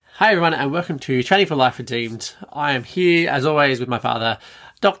Hi everyone and welcome to Training for Life Redeemed. I am here as always with my father,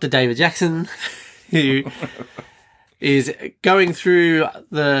 Dr. David Jackson, who is going through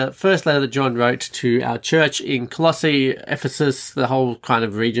the first letter that John wrote to our church in Colossae, Ephesus, the whole kind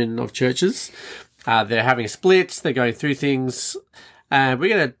of region of churches. They're having splits, they're going through things, and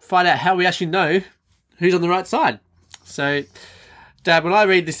we're going to find out how we actually know who's on the right side. So, Dad, when I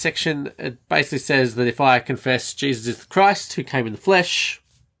read this section, it basically says that if I confess Jesus is the Christ who came in the flesh,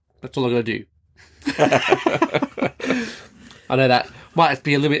 that's all I've got to do. I know that might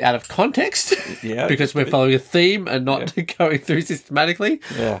be a little bit out of context because we're following a theme and not going through systematically.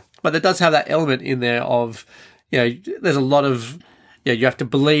 Yeah. But it does have that element in there of, there's a lot of, you have to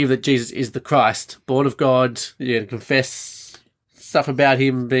believe that Jesus is the Christ, born of God, confess stuff about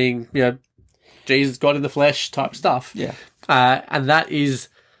him being, Jesus, God in the flesh type stuff. Yeah. And that is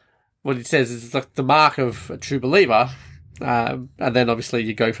what it says is like the mark of a true believer. And then obviously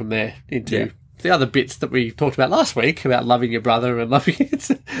you go from there into the other bits that we talked about last week about loving your brother and loving it.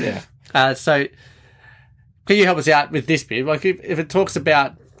 Yeah. So can you help us out with this bit? Like if it talks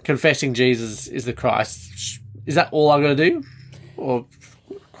about confessing Jesus is the Christ, is that all I'm going to do? Or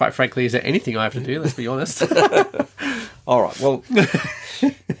quite frankly, is there anything I have to do? Let's be honest. All right. Well,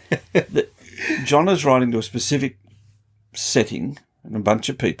 John is writing to a specific setting and a bunch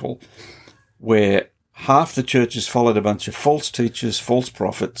of people where half the church has followed a bunch of false teachers, false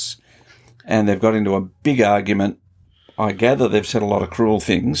prophets, and they've got into a big argument. I gather they've said a lot of cruel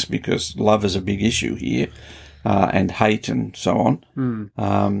things because love is a big issue here, and hate and so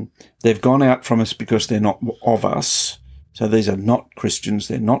on. They've gone out from us because they're not of us. So these are not Christians.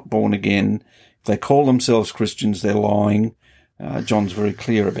 They're not born again. If they call themselves Christians, they're lying. John's very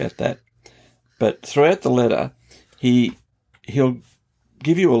clear about that. But throughout the letter, he'll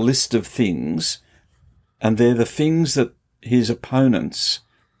give you a list of things, and they're the things that his opponents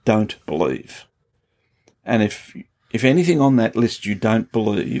don't believe. And if anything on that list you don't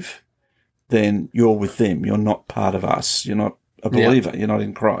believe, then you're with them. You're not part of us. You're not a believer. You're not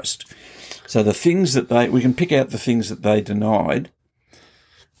in Christ. So the things that we can pick out the things that they denied,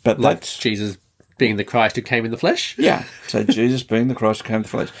 but that's Jesus being the Christ who came in the flesh. Yeah. So Jesus being the Christ who came in the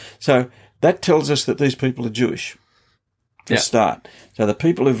flesh. So that tells us that these people are Jewish for a start. So the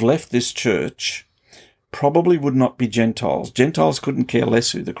people who've left this church probably would not be Gentiles. Gentiles couldn't care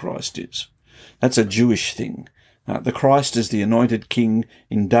less who the Christ is. That's a Jewish thing. The Christ is the anointed king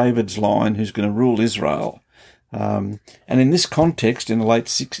in David's line who's going to rule Israel. And in this context, in the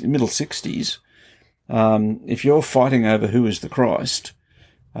middle 60s, if you're fighting over who is the Christ,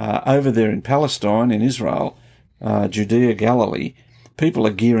 over there in Palestine, in Israel, Judea, Galilee, people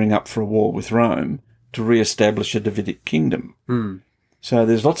are gearing up for a war with Rome to re-establish a Davidic kingdom. So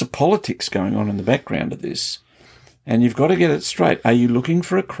there's lots of politics going on in the background of this. And you've got to get it straight. Are you looking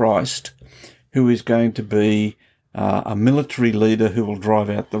for a Christ who is going to be a military leader who will drive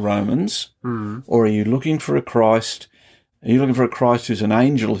out the Romans? Or are you looking for a Christ who's an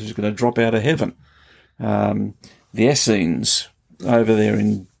angel who's going to drop out of heaven? The Essenes over there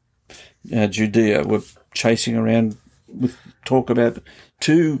in Judea were chasing around with talk about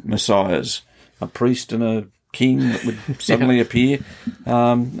two messiahs, a priest and a king that would suddenly appear,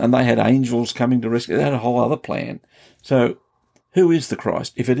 and they had angels coming to rescue. They had a whole other plan. So who is the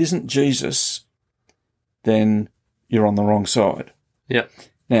Christ? If it isn't Jesus, then you're on the wrong side. Yeah.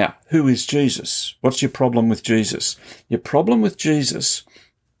 Now, who is Jesus? What's your problem with Jesus? Your problem with Jesus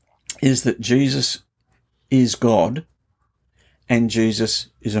is that Jesus is God and Jesus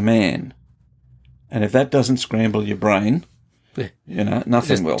is a man. And if that doesn't scramble your brain,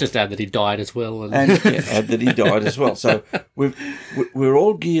 nothing will. Just add that he died as well. And add that he died as well. So we're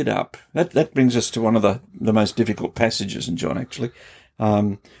all geared up. That brings us to one of the most difficult passages in John, actually.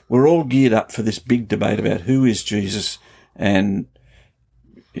 We're all geared up for this big debate about who is Jesus and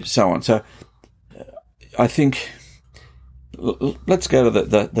so on. So I think let's go to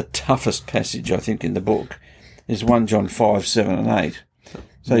the toughest passage, I think, in the book is 1 John 5, 7 and 8.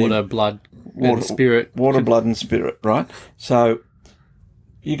 So water, blood, and spirit. Water, blood and spirit, right? So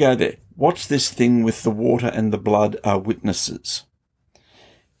you go there. What's this thing with the water and the blood are witnesses?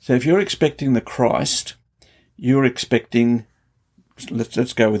 So if you're expecting the Christ, you're expecting,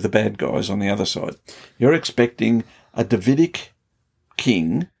 let's go with the bad guys on the other side. You're expecting a Davidic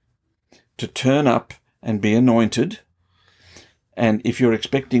king to turn up and be anointed. And if you're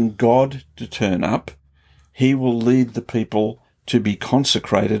expecting God to turn up, he will lead the people to be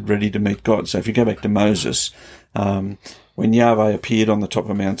consecrated, ready to meet God. So if you go back to Moses, when Yahweh appeared on the top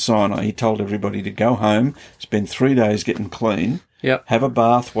of Mount Sinai, he told everybody to go home, spend 3 days getting clean, have a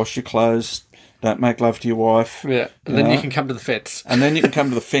bath, wash your clothes, don't make love to your wife. Yeah. And then you can come to the fence. And then you can come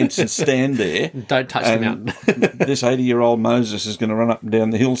to the fence and stand there. Don't touch the mountain. This 80-year-old Moses is going to run up and down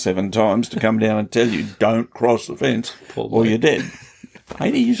the hill 7 times to come down and tell you, don't cross the fence or you're dead.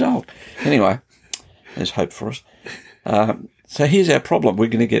 80 years old. Anyway, there's hope for us. So here's our problem.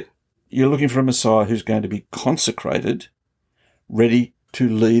 You're looking for a Messiah who's going to be consecrated, ready to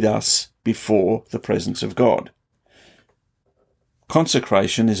lead us before the presence of God.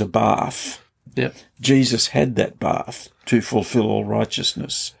 Consecration is a bath. Yep. Jesus had that bath to fulfill all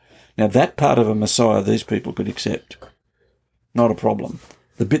righteousness. Now, that part of a Messiah these people could accept. Not a problem.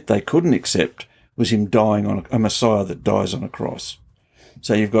 The bit they couldn't accept was him dying on a Messiah that dies on a cross.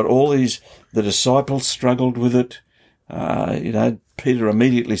 So you've got all these, the disciples struggled with it. Peter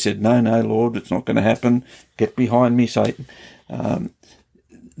immediately said, no, Lord, it's not going to happen. Get behind me, Satan.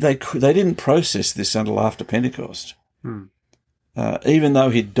 They didn't process this until after Pentecost. Even though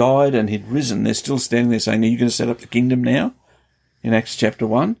he'd died and he'd risen, they're still standing there saying, are you going to set up the kingdom now? In Acts chapter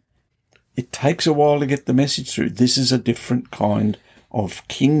 1. It takes a while to get the message through. This is a different kind of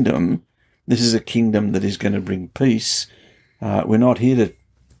kingdom. This is a kingdom that is going to bring peace. We're not here to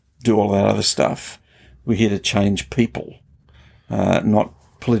do all that other stuff. We're here to change people, not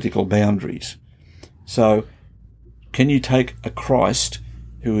political boundaries. So can you take a Christ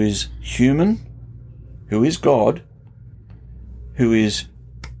who is human, who is God, who is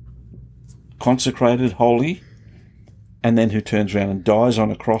consecrated, holy, and then who turns around and dies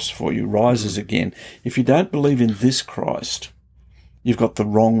on a cross for you, rises again? If you don't believe in this Christ, you've got the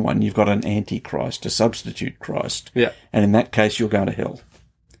wrong one. You've got an antichrist, a substitute Christ. Yeah. And in that case, you're going to hell.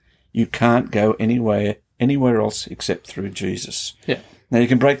 You can't go anywhere else except through Jesus. Yeah. Now, you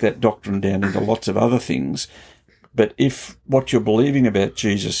can break that doctrine down into lots of other things, but if what you're believing about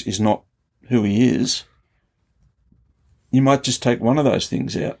Jesus is not who he is, you might just take one of those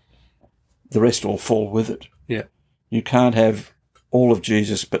things out. The rest all fall with it. Yeah. You can't have all of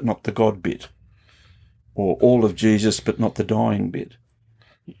Jesus but not the God bit, or all of Jesus but not the dying bit.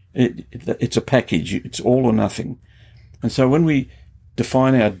 It's a package. It's all or nothing. And so when we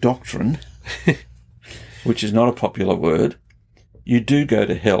define our doctrine, which is not a popular word, you do go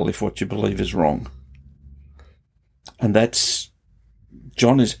to hell if what you believe is wrong. And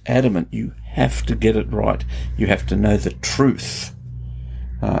John is adamant, you have to get it right. You have to know the truth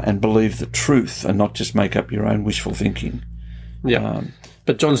and believe the truth and not just make up your own wishful thinking. Yeah.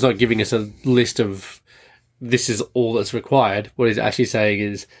 But John's not giving us a list of this is all that's required. What he's actually saying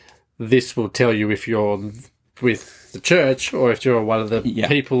is this will tell you if you're with the church or if you're one of the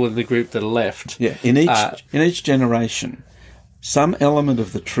people in the group that are left. Yeah. In each generation, some element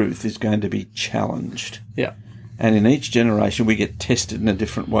of the truth is going to be challenged. Yeah. And in each generation, we get tested in a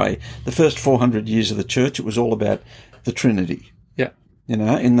different way. The first 400 years of the church, it was all about the Trinity. Yeah.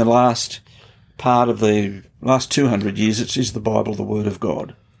 In the last part of the last 200 years, is the Bible the Word of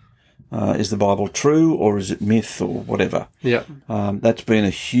God? Is the Bible true or is it myth or whatever? Yeah. That's been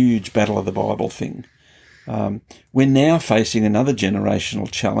a huge battle of the Bible thing. We're now facing another generational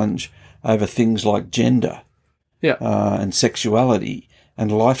challenge over things like gender and sexuality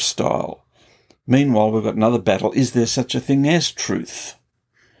and lifestyle. Meanwhile, we've got another battle. Is there such a thing as truth?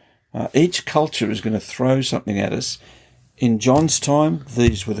 Each culture is going to throw something at us. In John's time,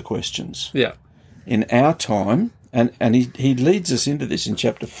 these were the questions. Yeah. In our time, and he leads us into this in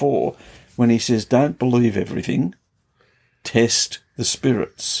chapter 4 when he says, don't believe everything, test the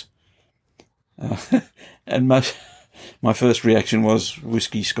spirits. And my first reaction was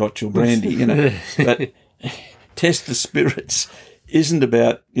whiskey, scotch or brandy, But test the spirits isn't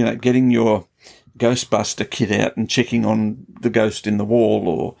about, getting your Ghostbuster kit out and checking on the ghost in the wall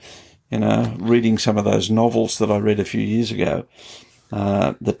or, reading some of those novels that I read a few years ago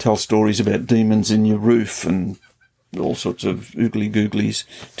that tell stories about demons in your roof and all sorts of oogly-googlies,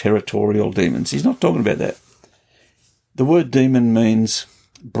 territorial demons. He's not talking about that. The word demon means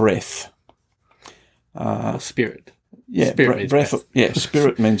breath. Spirit. Yeah, breath. Yeah,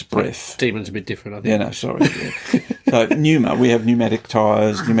 spirit means breath. Demon's a bit different, I think. Yeah, no, sorry. Yeah. So we have pneumatic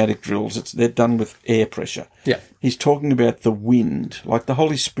tyres, pneumatic drills. They're done with air pressure. Yeah. He's talking about the wind, like the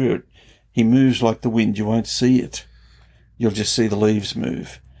Holy Spirit. He moves like the wind. You won't see it. You'll just see the leaves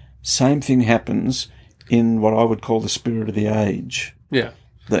move. Same thing happens in what I would call the spirit of the age. Yeah.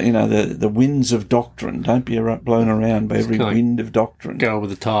 The winds of doctrine. Don't be blown around by every wind of doctrine. Go with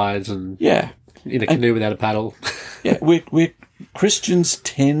the tides and in a canoe without a paddle. Yeah, we Christians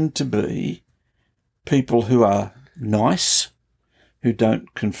tend to be people who are nice, who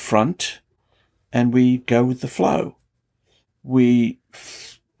don't confront, and we go with the flow. We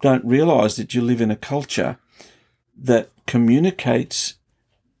don't realise that you live in a culture that communicates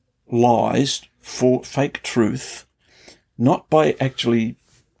lies fake truth, not by actually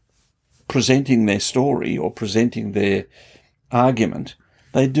presenting their story or presenting their argument.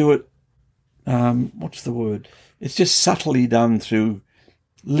 They do it, what's the word? It's just subtly done through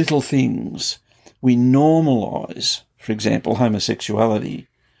little things. We normalise, for example, homosexuality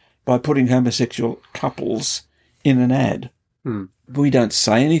by putting homosexual couples in an ad. We don't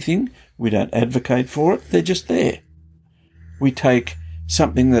say anything. We don't advocate for it. They're just there. We take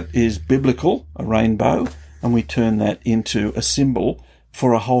something that is biblical, a rainbow, and we turn that into a symbol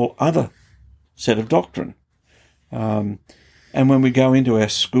for a whole other set of doctrine. And when we go into our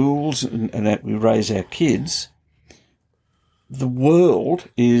schools and we raise our kids, the world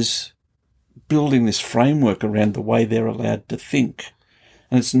is building this framework around the way they're allowed to think.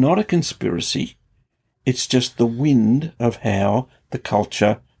 And it's not a conspiracy. It's just the wind of how the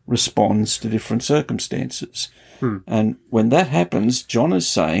culture responds to different circumstances. And when that happens, John is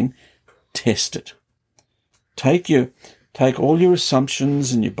saying, test it. Take all your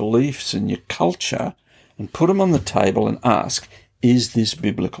assumptions and your beliefs and your culture and put them on the table and ask, is this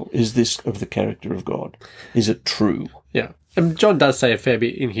biblical? Is this of the character of God? Is it true? Yeah. And John does say a fair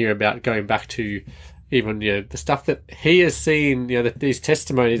bit in here about going back to even, the stuff that he has seen, these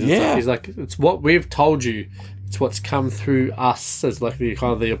testimonies and stuff. He's like, it's what we've told you. It's what's come through us as like the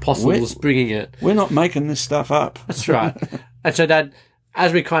kind of the apostles bringing it. We're not making this stuff up. That's right. And so, Dad,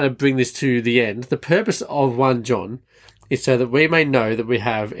 as we kind of bring this to the end, the purpose of 1 John is so that we may know that we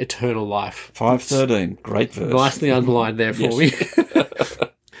have eternal life. 5:13, great verse. Nicely underlined there for me.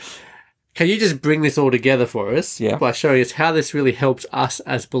 Can you just bring this all together for us by showing us how this really helps us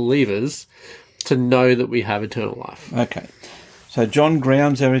as believers to know that we have eternal life? Okay. So John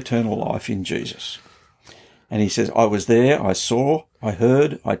grounds our eternal life in Jesus. And he says, I was there, I saw, I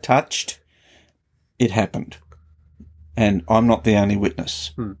heard, I touched. It happened. And I'm not the only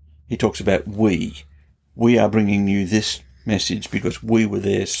witness. He talks about we. We are bringing you this message because we were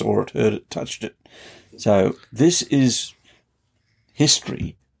there, saw it, heard it, touched it. So this is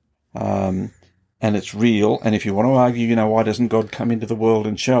history. And it's real. And if you want to argue, why doesn't God come into the world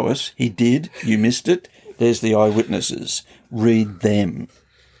and show us? He did. You missed it. There's the eyewitnesses. Read them.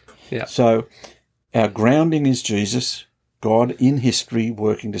 Yeah. So our grounding is Jesus, God in history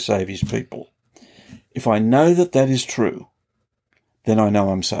working to save his people. If I know that that is true, then I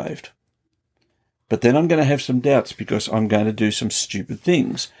know I'm saved. But then I'm going to have some doubts because I'm going to do some stupid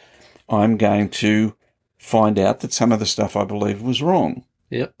things. I'm going to find out that some of the stuff I believed was wrong.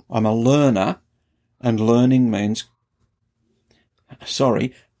 Yep. I'm a learner, and learning means,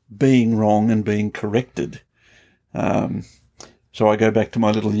 being wrong and being corrected. So I go back to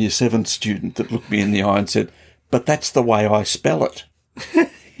my little Year 7 student that looked me in the eye and said, but that's the way I spell it.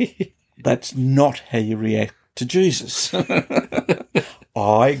 That's not how you react to Jesus.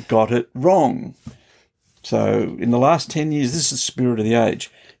 I got it wrong. So in the last 10 years, this is the spirit of the age,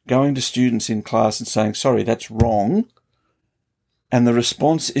 going to students in class and saying, sorry, that's wrong. And the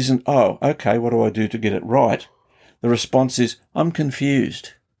response isn't, oh, okay, what do I do to get it right? The response is, I'm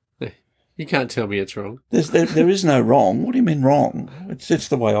confused. You can't tell me it's wrong. There is no wrong. What do you mean wrong? It's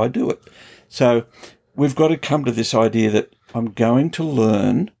the way I do it. So we've got to come to this idea that I'm going to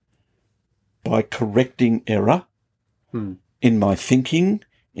learn by correcting error in my thinking,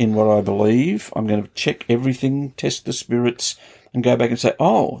 in what I believe. I'm going to check everything, test the spirits, and go back and say,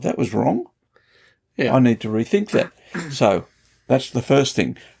 oh, that was wrong. Yeah. I need to rethink that. So that's the first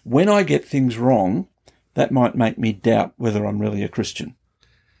thing. When I get things wrong, that might make me doubt whether I'm really a Christian.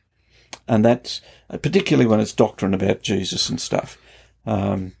 And that's particularly when it's doctrine about Jesus and stuff.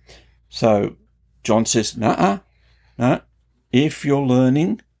 So John says, no. If you're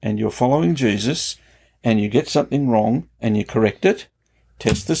learning and you're following Jesus and you get something wrong and you correct it,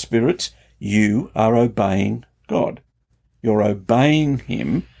 test the spirits, you are obeying God. You're obeying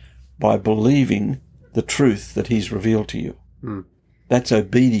him by believing the truth that he's revealed to you. That's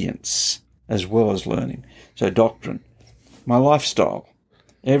obedience as well as learning. So doctrine. My lifestyle.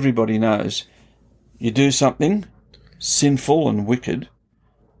 Everybody knows you do something sinful and wicked,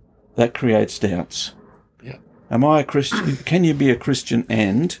 that creates doubts. Yeah. Am I a Christian? Can you be a Christian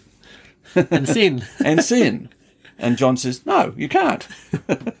and sin? And sin. And John says, no, you can't.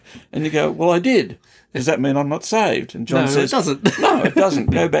 And you go, well, I did. Does that mean I'm not saved? And John says, it doesn't. No, it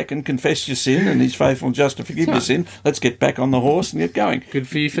doesn't. Go back and confess your sin, and he's faithful and just to forgive your sin. Let's get back on the horse and get going. Good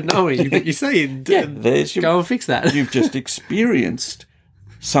for you for knowing what you're saying. Yeah, there's your, go and fix that. You've just experienced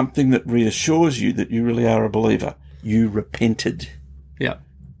something that reassures you that you really are a believer. You repented. Yeah.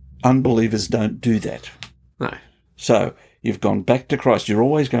 Unbelievers don't do that. No. So you've gone back to Christ. You're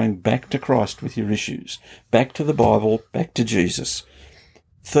always going back to Christ with your issues. Back to the Bible, back to Jesus.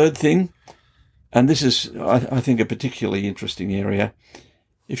 Third thing, and this is, I think, a particularly interesting area.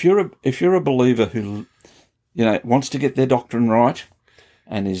 If you're a believer who, wants to get their doctrine right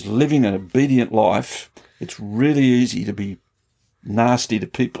and is living an obedient life, it's really easy to be nasty to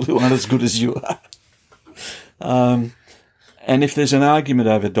people who aren't as good as you are. And if there's an argument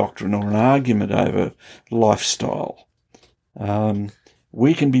over doctrine or an argument over lifestyle,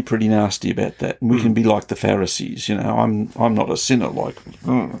 we can be pretty nasty about that. And we can be like the Pharisees, I'm not a sinner like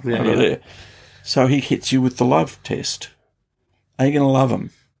over there. So he hits you with the love test. Are you going to love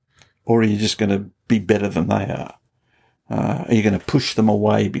them? Or are you just going to be better than they are? Are you going to push them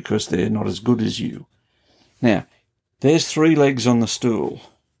away because they're not as good as you? Now, there's 3 legs on the stool,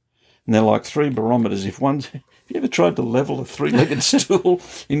 and they're like 3 barometers. Have you ever tried to level a 3-legged stool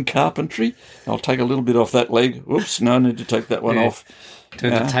in carpentry? I'll take a little bit off that leg. Oops, no, I need to take that one off.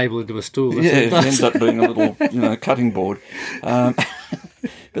 Turn the table into a stool. It ends up being a little, cutting board. But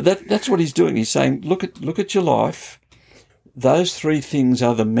that's what he's doing. He's saying, look at your life. Those 3 things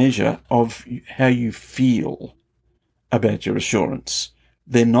are the measure of how you feel about your assurance.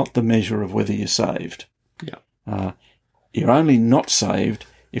 They're not the measure of whether you're saved. Yeah. You're only not saved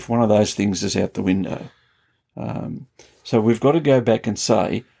if one of those things is out the window. So we've got to go back and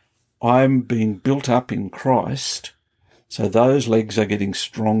say, I'm being built up in Christ, so those legs are getting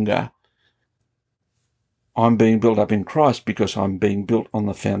stronger. I'm being built up in Christ because I'm being built on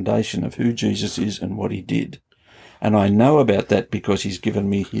the foundation of who Jesus is and what he did. And I know about that because he's given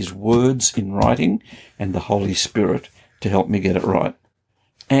me his words in writing and the Holy Spirit to help me get it right.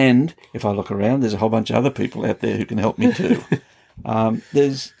 And if I look around, there's a whole bunch of other people out there who can help me too.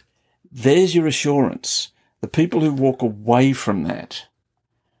 There's your assurance. The people who walk away from that,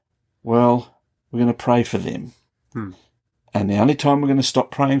 well, we're going to pray for them. And the only time we're going to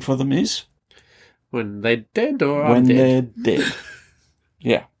stop praying for them is when they're dead or when dead. they're dead.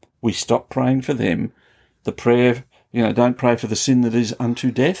 Yeah, we stop praying for them. The prayer, don't pray for the sin that is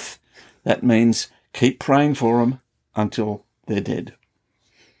unto death. That means keep praying for them until they're dead.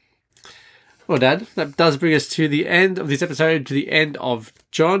 Well, Dad, that does bring us to the end of this episode, to the end of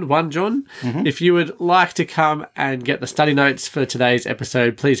 1 John. If you would like to come and get the study notes for today's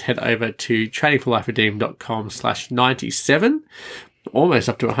episode, please head over to trainingforliferedeemed.com/97. Almost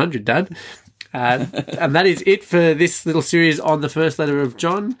up to 100, Dad. And that is it for this little series on the first letter of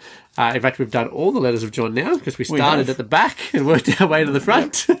John. In fact, we've done all the letters of John now because we started at the back and worked our way to the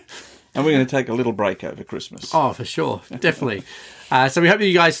front. And we're going to take a little break over Christmas. Oh, for sure. Definitely. So we hope that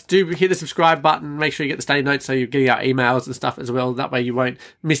you guys do hit the subscribe button. Make sure you get the study notes so you're getting our emails and stuff as well. That way you won't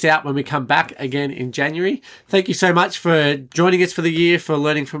miss out when we come back again in January. Thank you so much for joining us for the year, for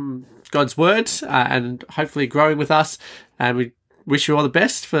learning from God's words and hopefully growing with us. And we wish you all the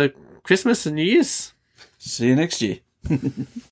best for Christmas and New Year's. See you next year.